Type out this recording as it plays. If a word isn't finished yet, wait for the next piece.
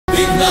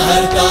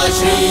विघ्नहर्ता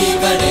श्री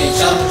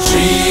गणेश,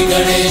 श्री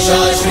गणेश,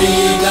 श्री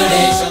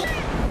गणेश।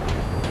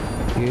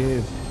 ये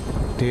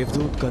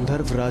देवदूत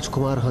गंधर्व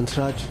राजकुमार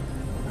हंसराज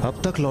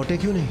अब तक लौटे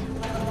क्यों नहीं?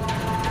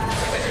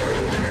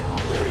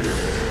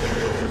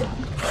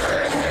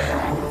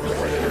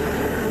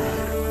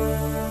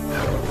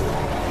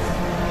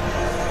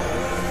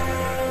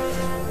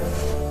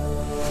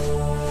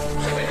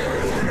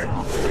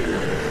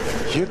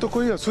 ये तो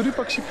कोई असुरी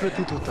पक्षी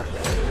प्रतीत होता है।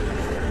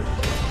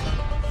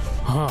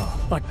 हाँ,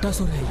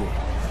 पट्टासुर है ये,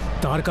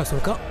 तारकासुर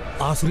का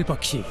आसुरी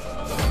पक्षी।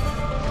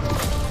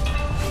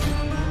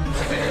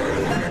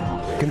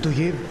 किंतु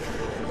ये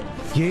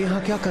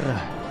यहाँ क्या कर रहा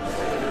है?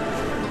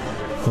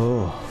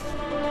 ओह,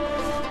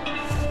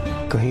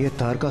 कहीं ये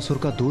तारकासुर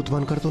का दूत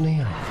बनकर तो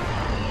नहीं आया?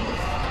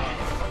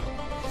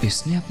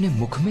 इसने अपने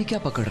मुख में क्या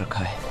पकड़ रखा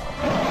है?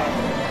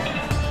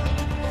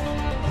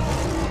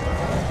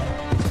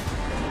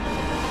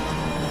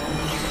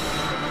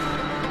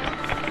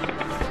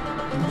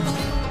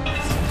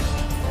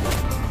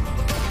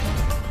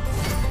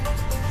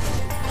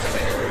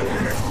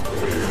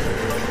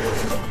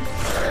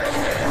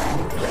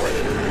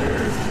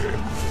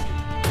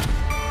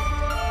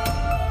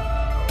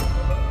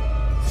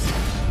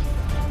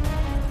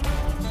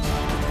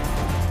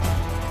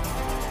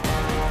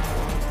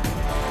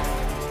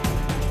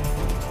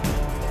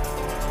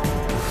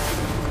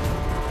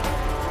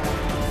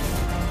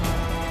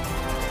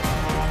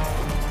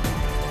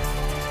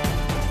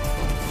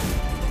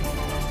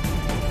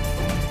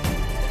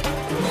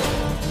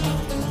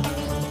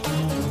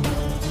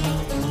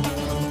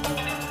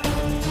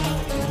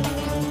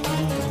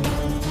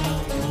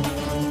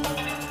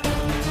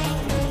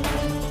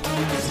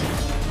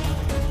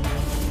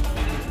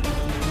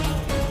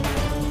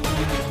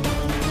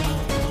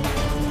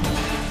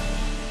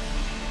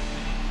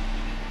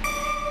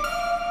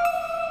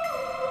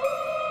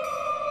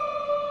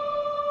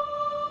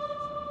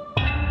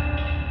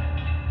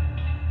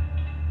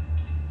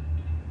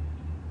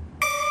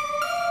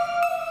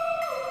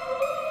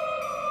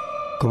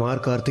 कुमार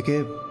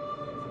कार्तिकेय,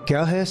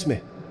 क्या है इसमें?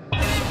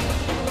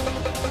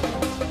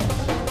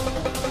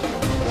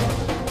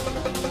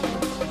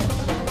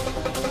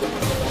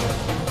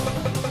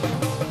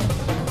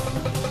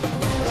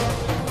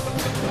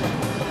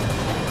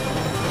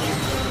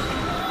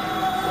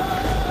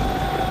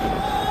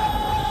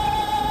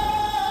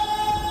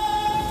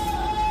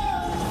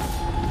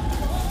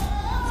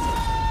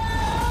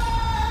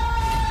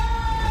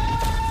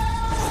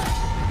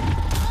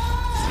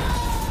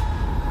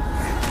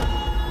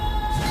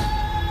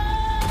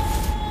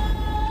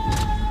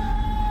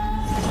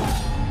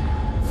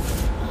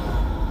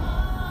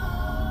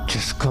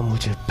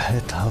 मुझे भय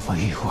था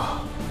वही हुआ।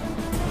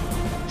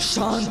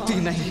 शांति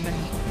नहीं,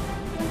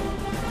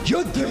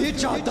 युद्ध ही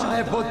चाहता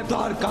है वो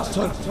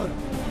तारकासुर।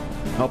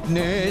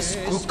 अपने इस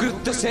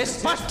कुकृत्य से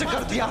स्पष्ट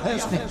कर दिया है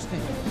उसने।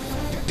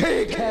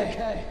 ठीक है,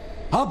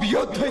 अब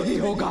युद्ध ही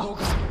होगा।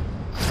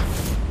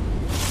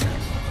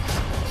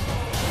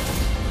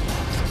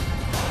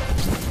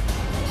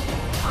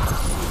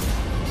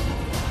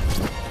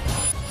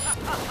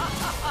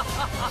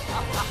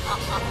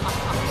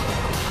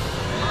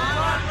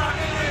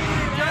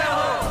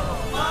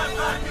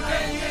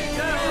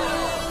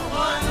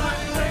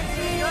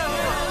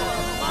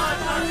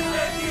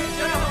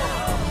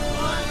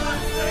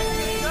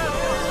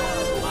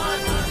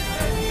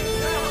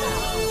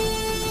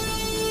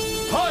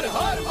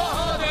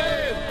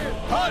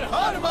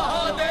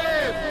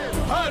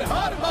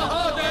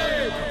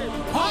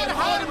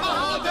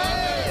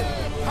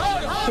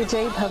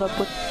 विजयी भव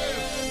पुत्र।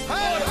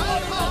 हर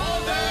हर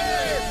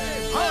महादेव,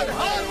 हर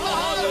हर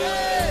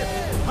महादेव,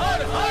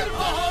 हर हर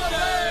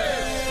महादेव।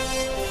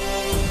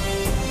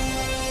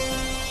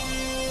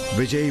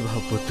 विजयी भव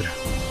पुत्र।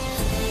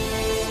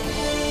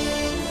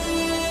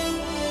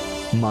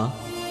 मां,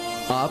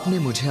 आपने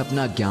मुझे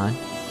अपना ज्ञान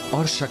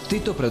और शक्ति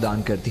तो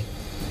प्रदान कर दी,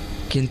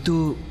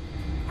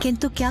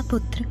 किंतु क्या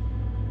पुत्र?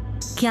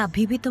 क्या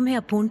अभी भी तुम्हें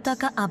अपूर्णता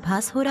का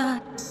आभास हो रहा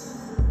है?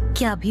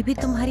 क्या अभी भी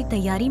तुम्हारी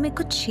तैयारी में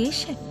कुछ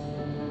शेष है?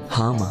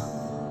 हाँ मां,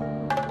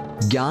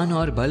 ज्ञान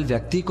और बल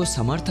व्यक्ति को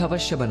समर्थ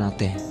अवश्य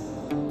बनाते हैं,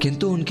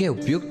 किंतु उनके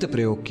उपयुक्त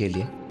प्रयोग के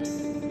लिए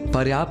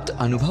पर्याप्त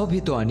अनुभव भी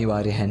तो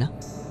अनिवार्य है ना।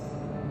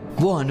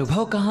 वो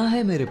अनुभव कहाँ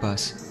है मेरे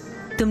पास?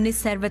 तुमने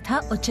सर्वथा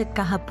उचित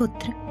कहा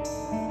पुत्र।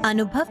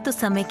 अनुभव तो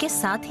समय के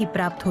साथ ही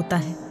प्राप्त होता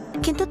है,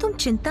 किंतु तुम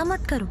चिंता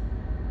मत करो।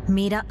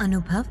 मेरा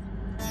अनुभव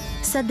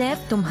सदैव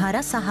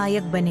तुम्हारा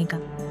सहायक बनेगा।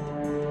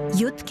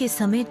 युद्ध के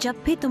समय जब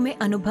भी तुम्हें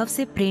अनुभव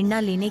से प्रेरणा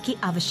लेने की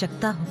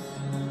आवश्यकता हो,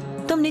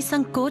 तुम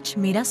निसंकोच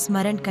मेरा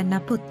स्मरण करना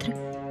पुत्र।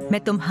 मैं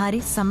तुम्हारे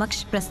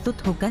समक्ष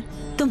प्रस्तुत होकर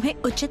तुम्हें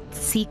उचित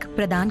सीख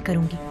प्रदान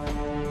करूंगी।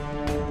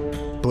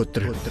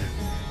 पुत्र,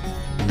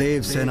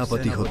 देव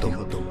सेनापति हो तुम,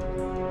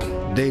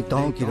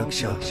 देवताओं की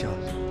रक्षा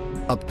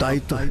अब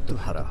दायित्व है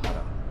तुम्हारा।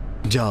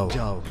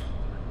 जाओ,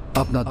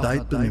 अपना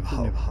दायित्व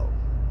निभाओ।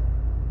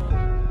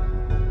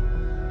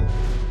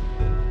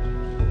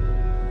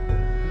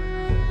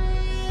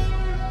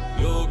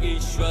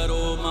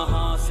 योगीश्वरो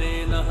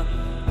महासेनः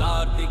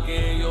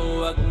कार्तिकेयो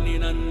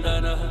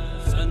अग्निनंदनः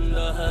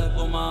संदः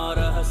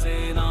कुमारः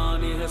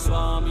सेनानिः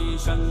स्वामी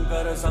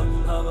शंकर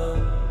संभव।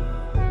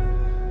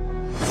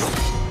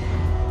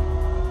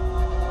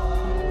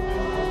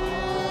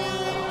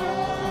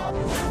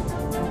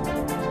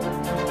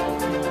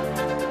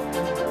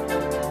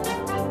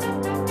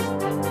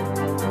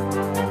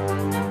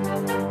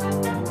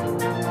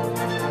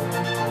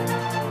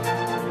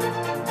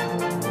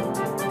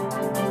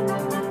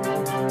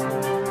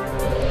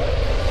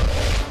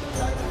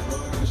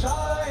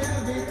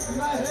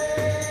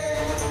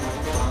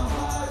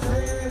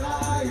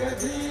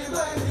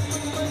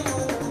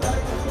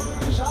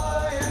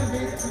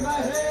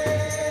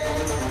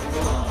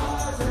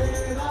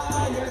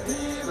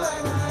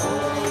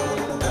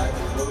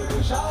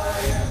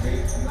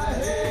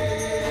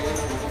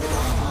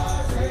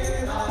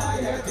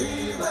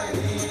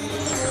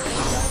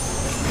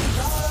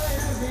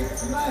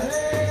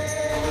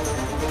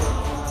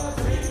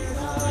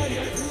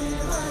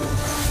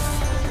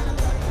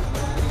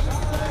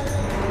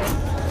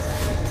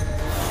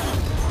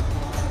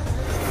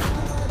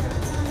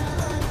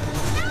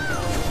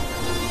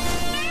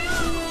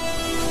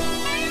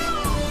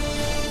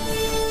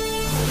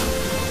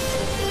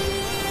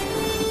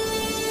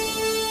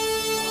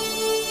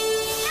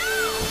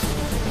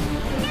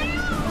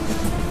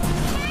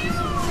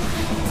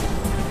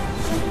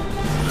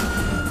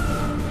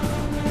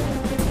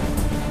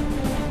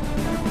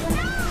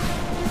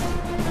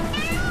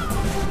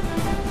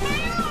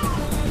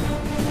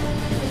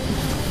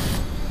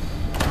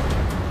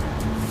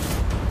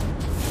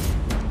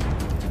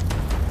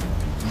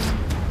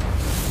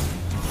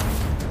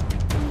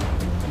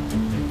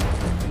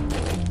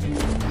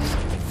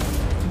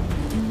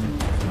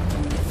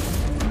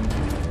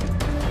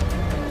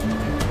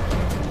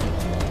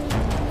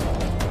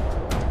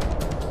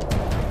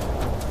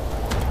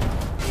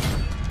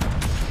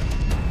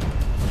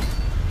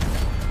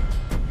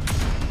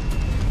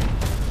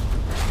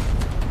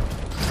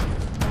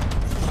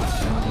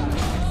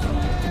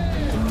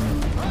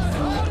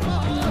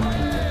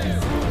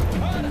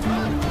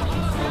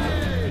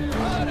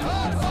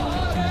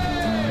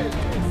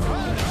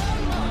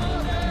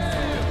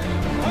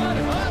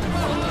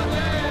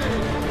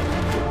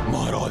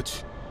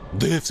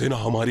 देव सेना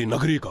हमारी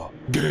नगरी का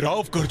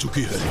घेराव कर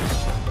चुकी है।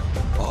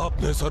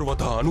 आपने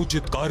सर्वथा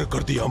अनुचित कार्य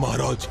कर दिया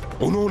महाराज।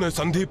 उन्होंने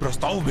संधि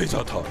प्रस्ताव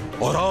भेजा था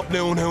और आपने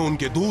उन्हें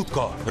उनके दूत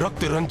का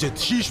रक्त रंजित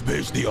शीश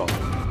भेज दिया।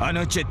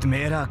 अनुचित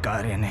मेरा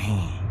कार्य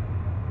नहीं,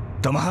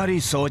 तुम्हारी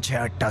सोच है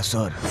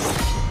अट्टासुर।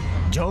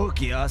 जो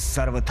किया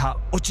सर्वथा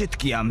उचित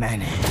किया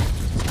मैंने।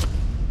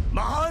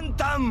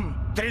 महानतम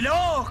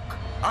त्रिलोक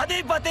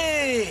अधिपति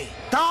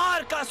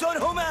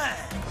तारकासुर हूं मैं,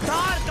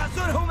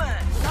 तारकासुर हूं मैं,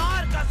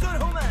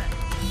 तारकासुर हूं मैं।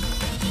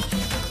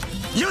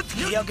 युद्ध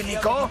की अग्नि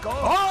को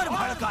और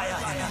भड़काया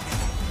है।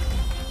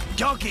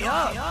 क्यों किया?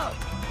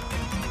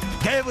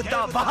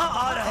 देवता वहां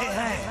आ रहे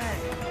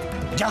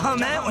हैं जहां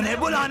मैं उन्हें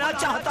बुलाना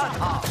चाहता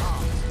था।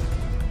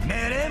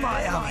 मेरे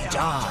माया में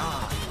जा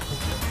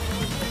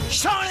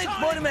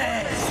शाणिकपुर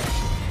में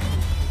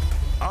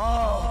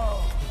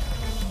आओ,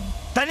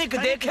 तनिक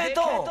देखे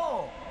तो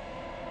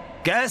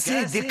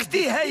कैसी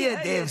दिखती है ये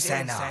देव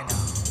सेना।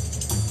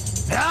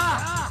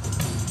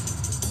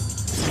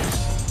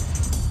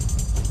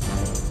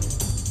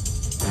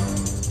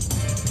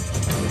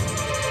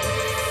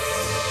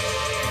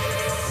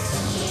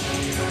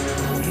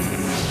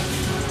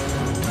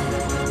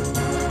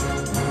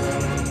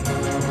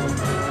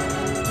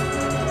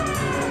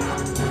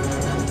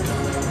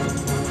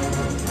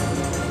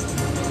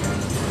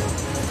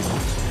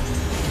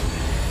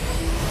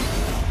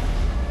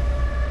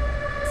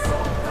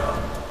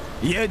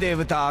 ये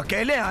देवता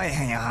अकेले आए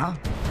हैं यहाँ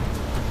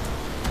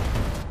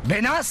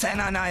बिना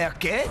सेना नायक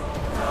के।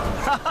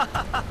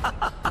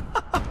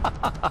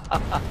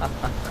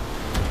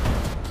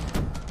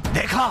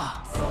 देखा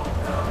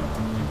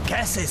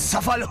कैसे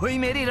सफल हुई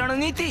मेरी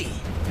रणनीति।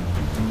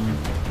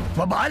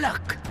 वो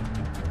बालक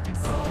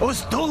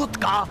उस दूत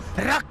का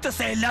रक्त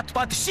से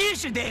लथपथ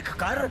शीश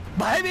देखकर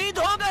भयभीत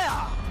हो गया।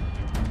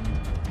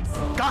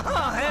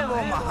 कहाँ है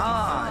वो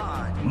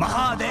महान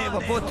महादेव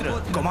पुत्र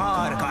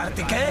कुमार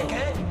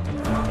कार्तिकेय?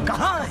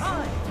 कहाँ है?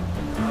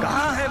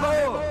 कहाँ है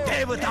वो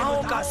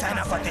देवताओं का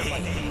सेनापति?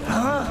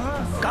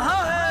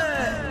 कहाँ है?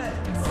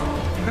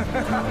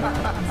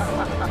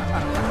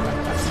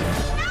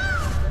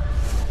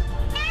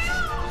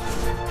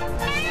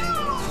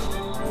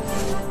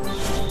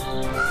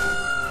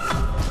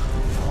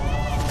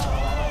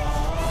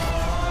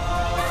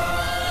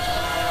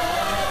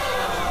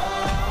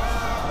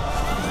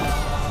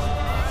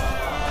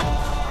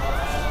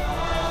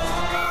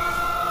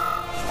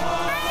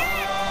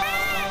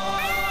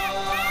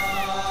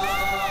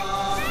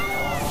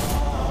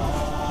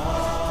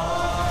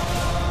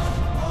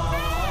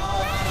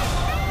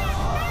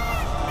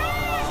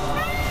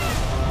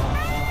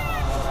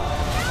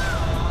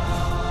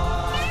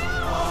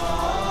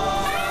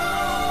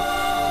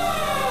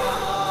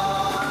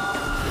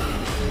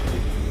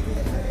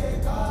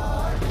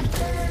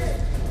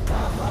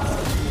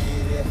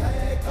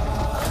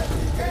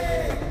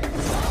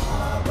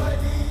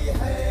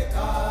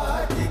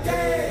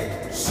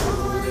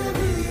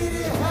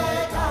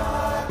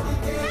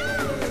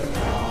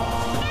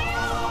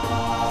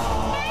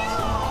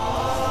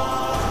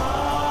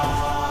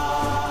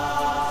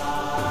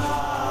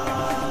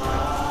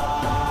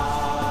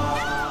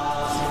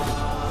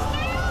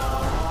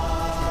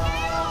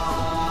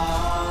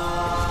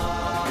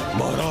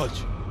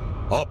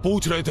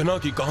 पूछ रहे थे ना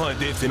कि कहाँ है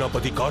देव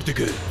सेनापति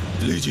कार्तिकेय?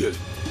 लीजिए,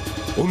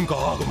 उनका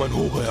आगमन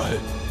हो गया है,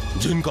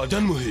 जिनका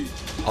जन्म ही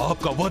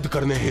आपका वध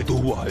करने हेतु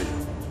हुआ है।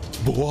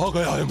 वो आ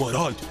गया है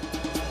महाराज,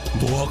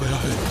 वो आ गया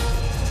है।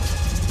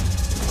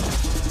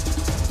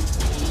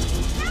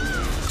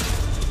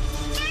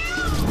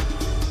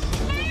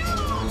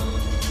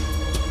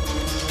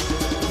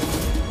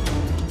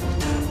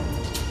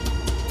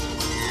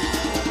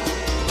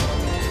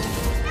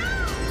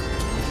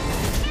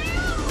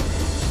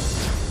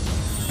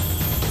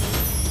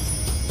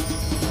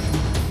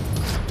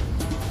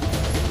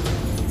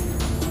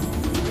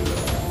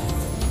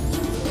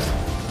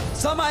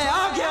 समय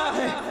आ गया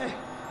है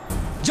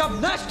जब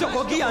नष्ट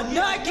होगी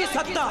अन्याय की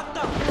सत्ता।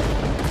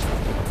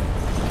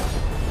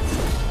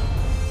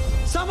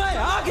 समय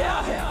आ गया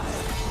है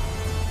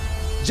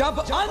जब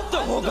अंत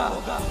होगा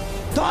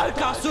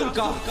तारकासुर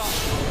का।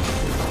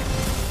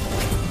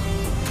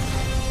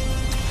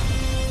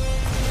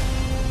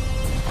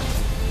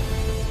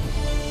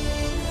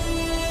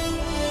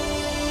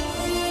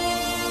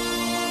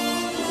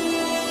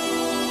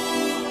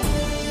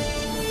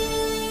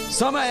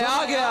 समय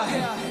आ गया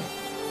है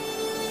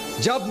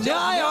जब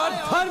न्याय और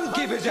धर्म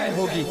की विजय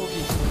होगी।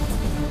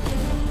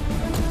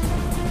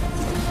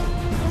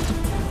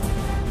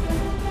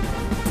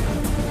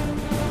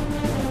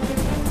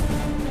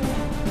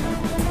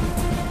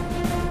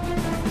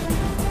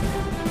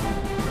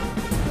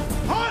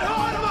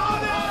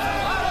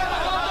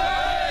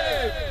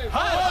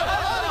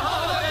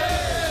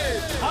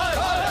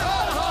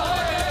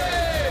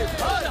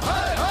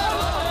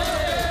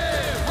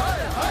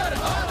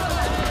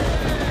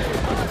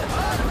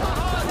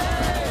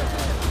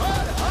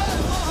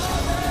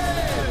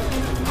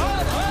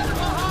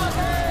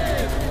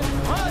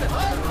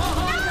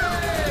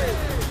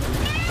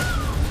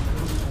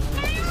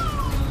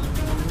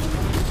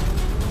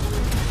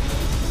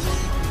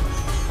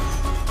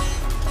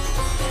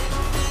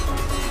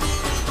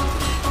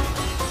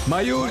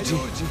 मयूर जी,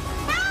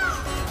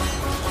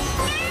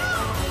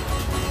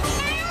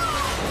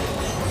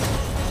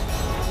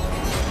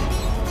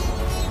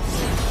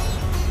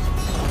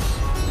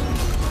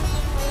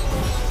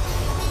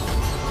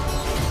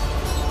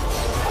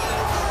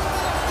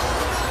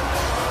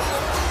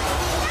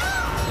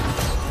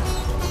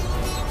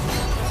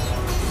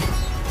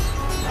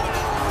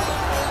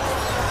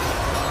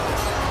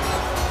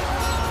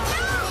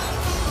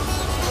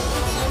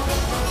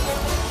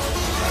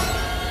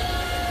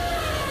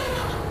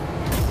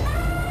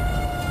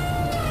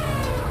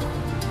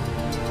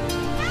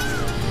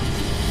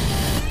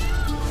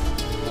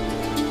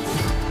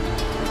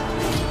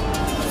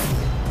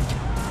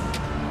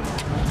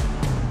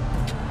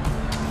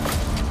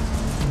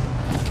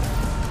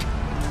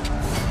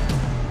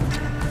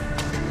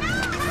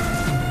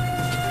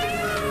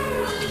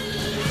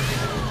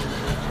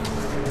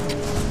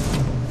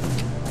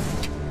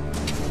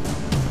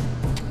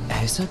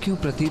 ऐसा क्यों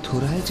प्रतीत हो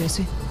रहा है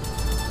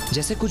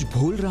जैसे कुछ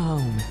भूल रहा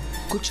हूं मैं,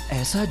 कुछ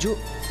ऐसा जो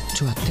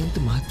अत्यंत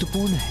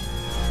महत्वपूर्ण है।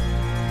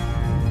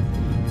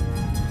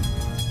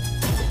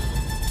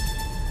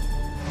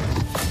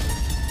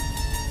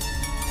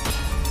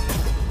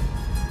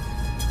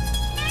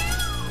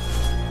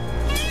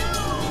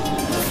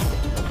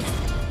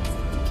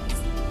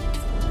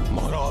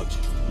 महाराज,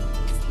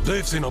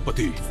 देव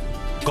सेनापति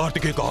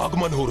कार्तिकेय का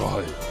आगमन हो रहा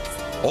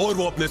है और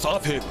वो अपने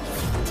साथ एक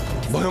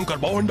भयंकर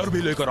बवंडर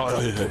भी लेकर आ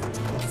रहे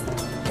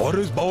हैं और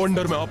इस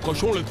बवंडर में आपका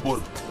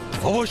शोणितपुर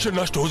अवश्य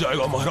नष्ट हो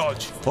जाएगा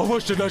महाराज,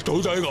 अवश्य नष्ट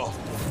हो जाएगा।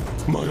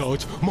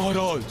 महाराज,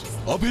 महाराज,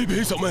 अभी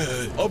भी समय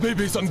है, अभी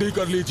भी संधि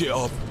कर लीजिए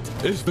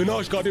आप। इस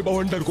विनाशकारी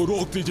बवंडर को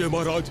रोक दीजिए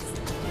महाराज।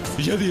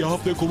 यदि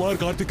आपने कुमार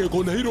कार्तिकेय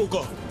को नहीं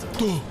रोका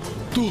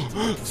तो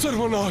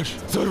सर्वनाश,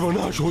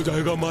 सर्वनाश हो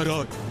जाएगा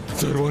महाराज,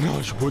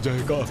 सर्वनाश हो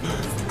जाएगा।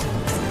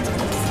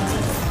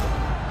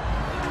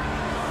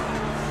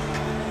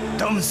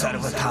 तुम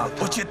सर्वथा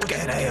उचित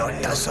कह रहे हो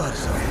टासुर।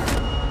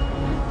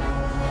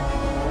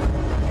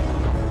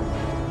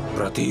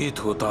 प्रतीत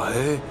होता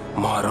है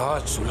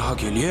महाराज सुलह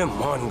के लिए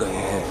मान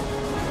गए हैं।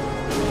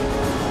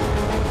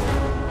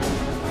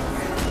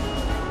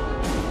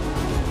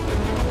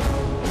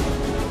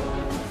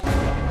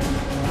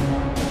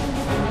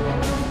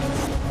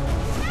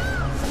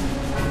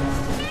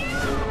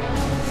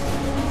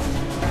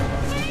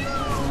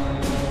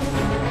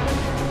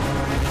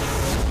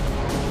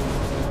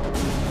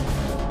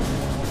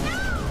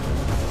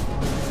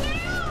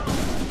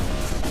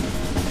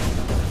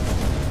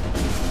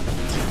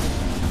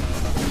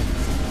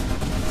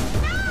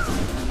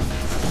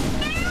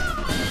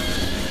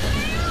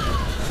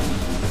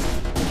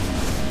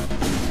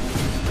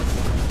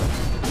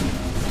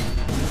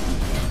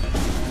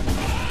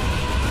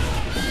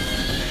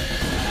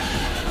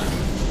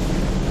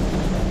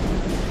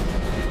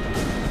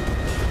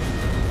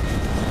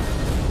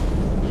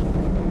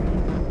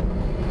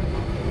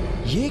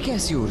 ये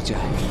कैसी ऊर्जा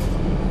है?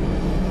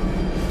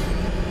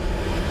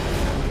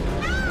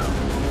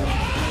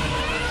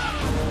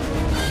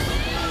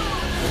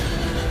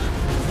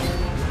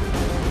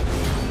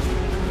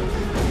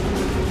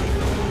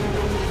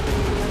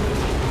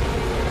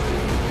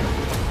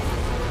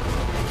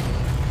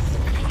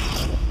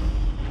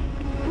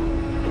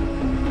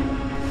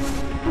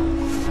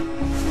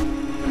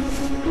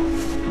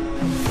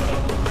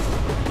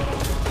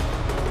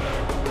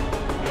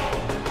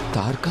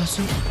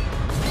 तारकासुर?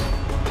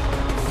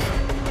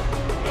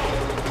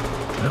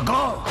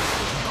 रुको।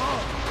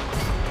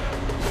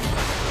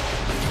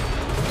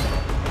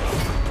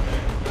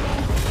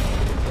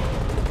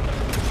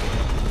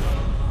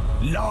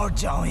 लौट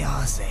जाओ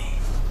यहां से।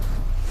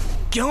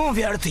 क्यों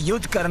व्यर्थ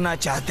युद्ध करना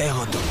चाहते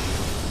हो तुम?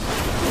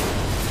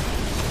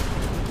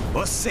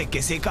 उससे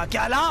किसी का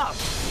क्या लाभ?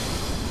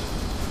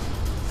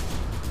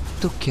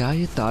 तो क्या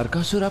ये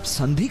तारकासुर आप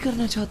संधि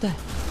करना चाहता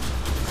है?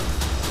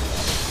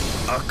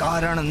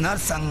 अकारण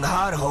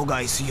नरसंहार होगा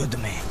इस युद्ध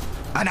में,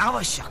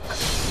 अनावश्यक।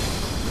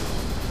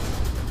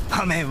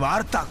 हमें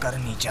वार्ता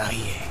करनी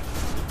चाहिए,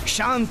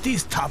 शांति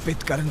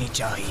स्थापित करनी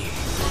चाहिए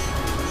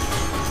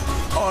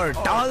और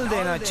टाल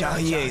देना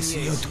चाहिए इस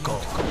युद्ध को।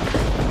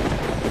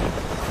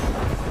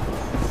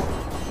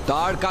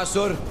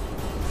 तारकासुर,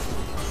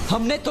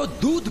 हमने तो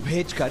दूध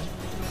भेजकर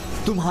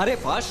तुम्हारे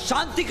पास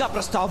शांति का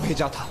प्रस्ताव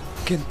भेजा था,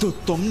 किंतु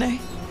तुमने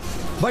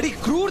बड़ी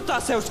क्रूरता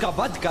से उसका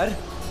वध कर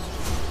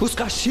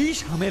उसका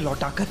शीश हमें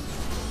लौटाकर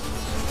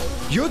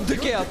युद्ध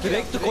के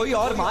अतिरिक्त कोई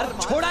और मार्ग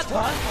छोड़ा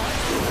था।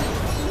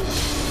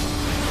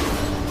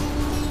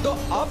 तो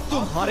अब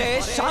तुम्हारे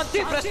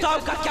शांति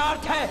प्रस्ताव का क्या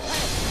अर्थ है?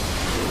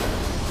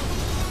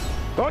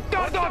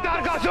 उत्तर दो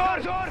तारकासुर।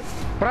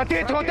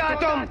 प्रतीत होता है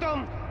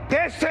तुम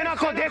तेज सेना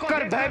को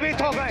देखकर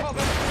भयभीत हो गए।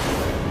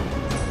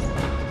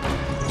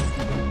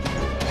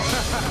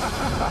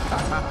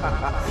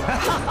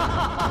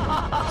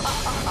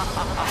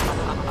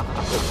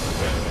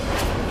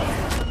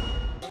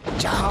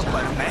 जहां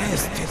पर मैं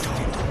स्थित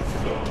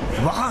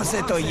हूं वहां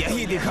से तो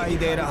यही दिखाई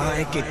दे रहा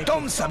है कि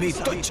तुम सभी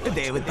तुच्छ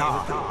देवता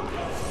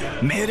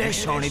मेरे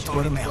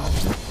शोणितपुर में हो।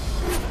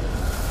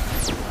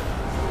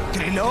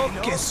 त्रिलोक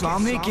के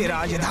स्वामी की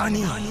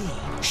राजधानी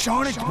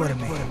शोणितपुर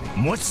में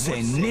मुझसे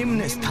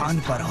निम्न स्थान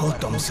पर हो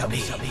तुम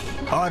सभी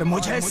और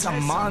मुझे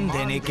सम्मान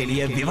देने के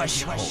लिए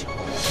विवश हो,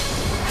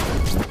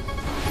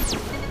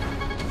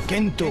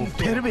 किंतु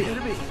फिर भी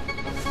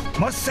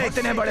मुझसे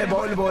इतने बड़े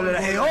बोल बोल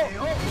रहे हो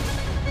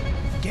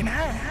कि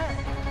मैं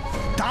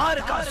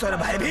तारकासुर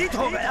भयभीत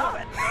हो गया।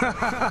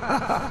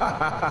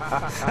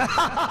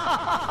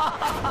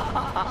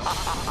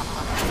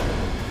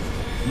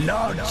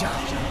 लौट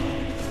जाओ,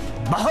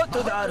 बहुत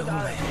उदार हूं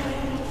मैं,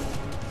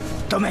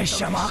 तुम्हें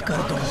क्षमा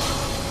कर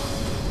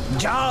दूं।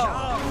 जाओ,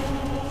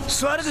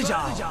 स्वर्ग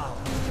जाओ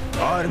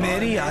और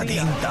मेरी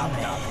अधीनता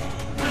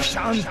में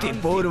शांति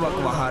पूर्वक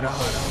वहां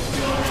रहो,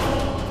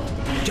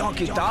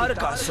 क्योंकि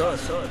तारकासुर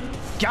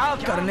क्या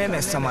करने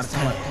में समर्थ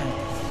है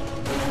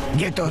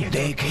ये तो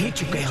देख ही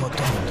चुके हो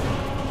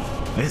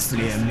तुम।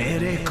 इसलिए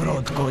मेरे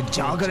क्रोध को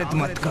जागृत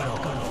मत करो,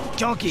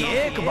 क्योंकि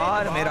एक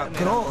बार मेरा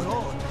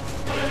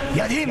क्रोध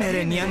यदि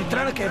मेरे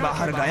नियंत्रण के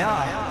बाहर गया,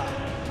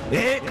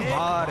 एक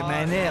बार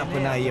मैंने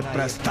अपना ये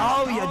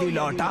प्रस्ताव यदि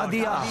लौटा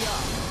दिया,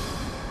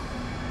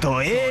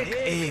 तो एक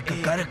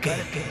एक करके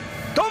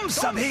तुम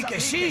सभी के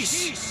शीश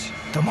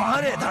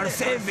तुम्हारे धड़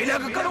से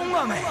विलग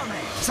करूंगा मैं,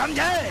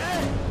 समझे?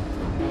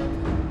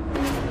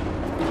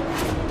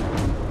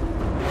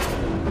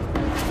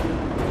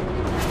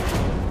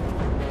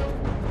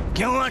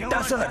 क्यों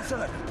अट्टासुर,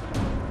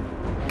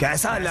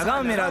 कैसा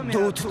लगा मेरा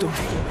दूत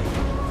तुम्हें?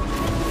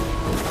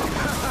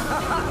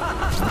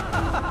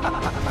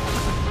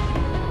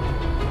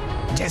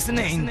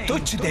 जिसने इन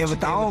तुच्छ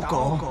देवताओं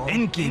को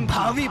इनकी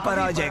भावी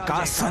पराजय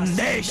का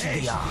संदेश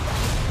दिया।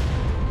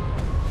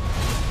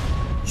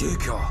 ये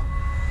क्या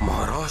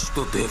महाराज,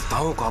 तो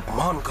देवताओं का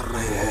अपमान कर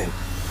रहे हैं।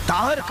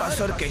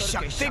 तारकासुर की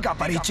शक्ति का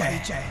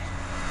परिचय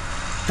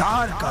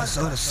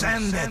तारकासुर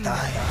स्वयं देता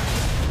है।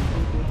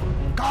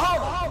 कहो,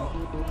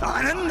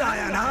 आनंद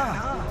आया ना?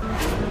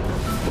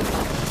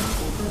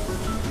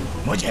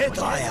 मुझे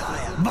तो आया,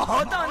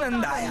 बहुत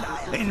आनंद आया।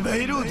 इन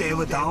भैरू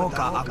देवताओं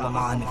का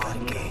अपमान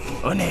करके,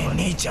 उन्हें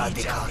नीचा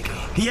दिखा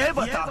के, ये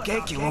बता के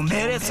कि वो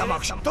मेरे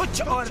समक्ष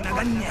तुच्छ और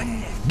नगण्य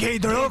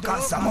गीदड़ों का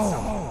समूह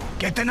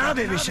कितना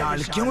भी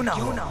विशाल क्यों ना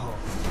हो,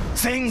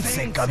 सिंह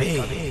से कभी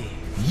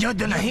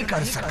युद्ध नहीं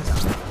कर सकता।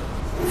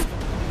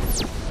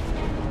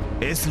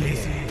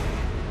 इसलिए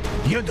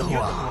युद्ध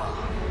हुआ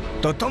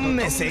तो तुम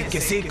में से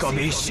किसी को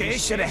भी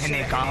शेष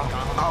रहने का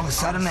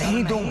अवसर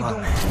नहीं दूंगा।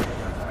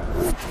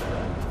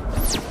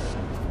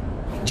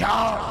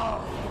 जाओ,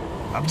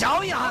 अब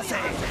जाओ यहां से।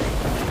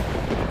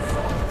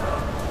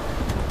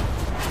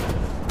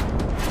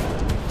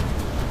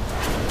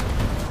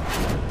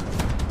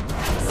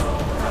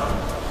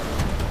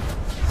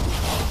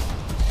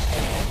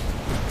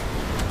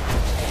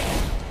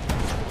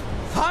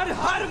 हर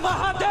हर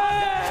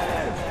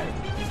महादेव,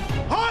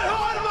 हर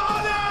हर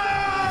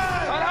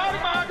महादेव, हर हर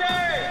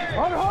महादेव,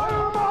 हर हर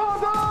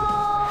महादेव,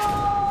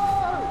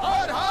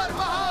 हर हर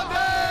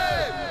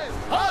महादेव,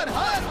 हर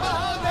हर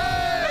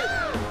महादेव।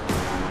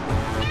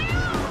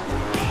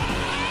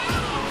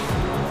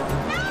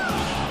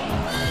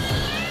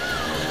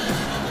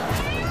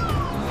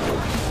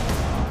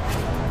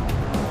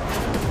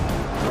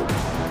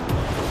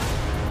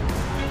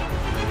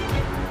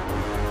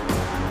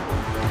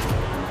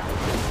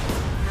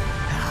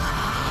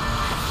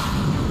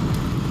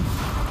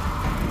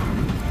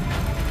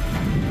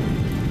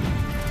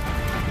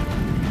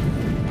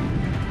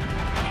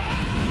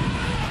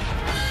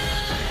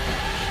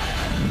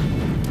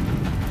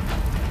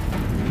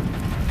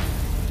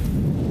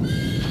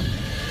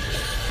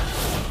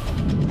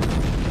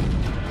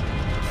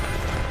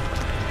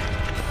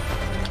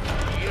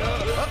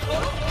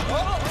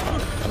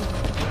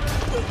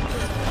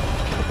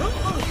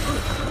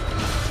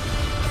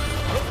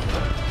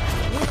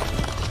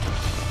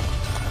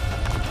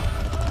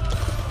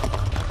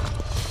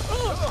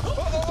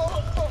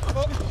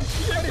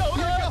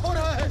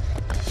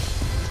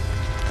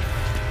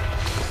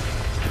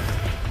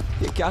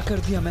 क्या कर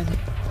दिया मैंने?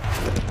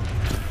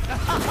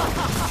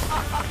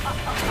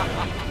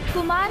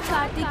 कुमार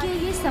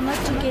कार्तिकेय ये समझ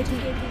चुके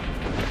थे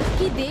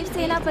कि देव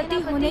सेनापति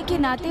होने के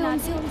नाते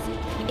उनसे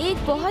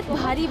एक बहुत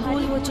भारी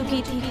भूल हो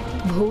चुकी थी।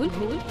 भूल?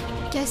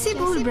 कैसी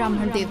भूल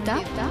ब्राह्मण देवता?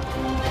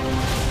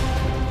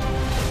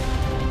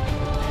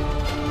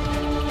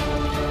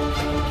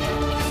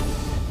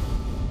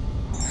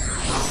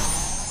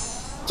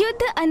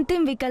 युद्ध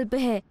अंतिम विकल्प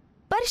है,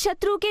 पर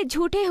शत्रु के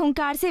झूठे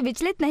हुंकार से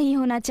विचलित नहीं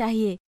होना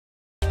चाहिए।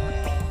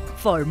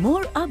 For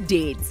more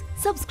updates,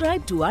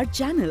 subscribe to our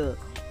channel,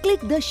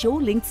 click the show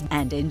links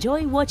and enjoy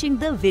watching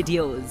the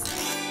videos.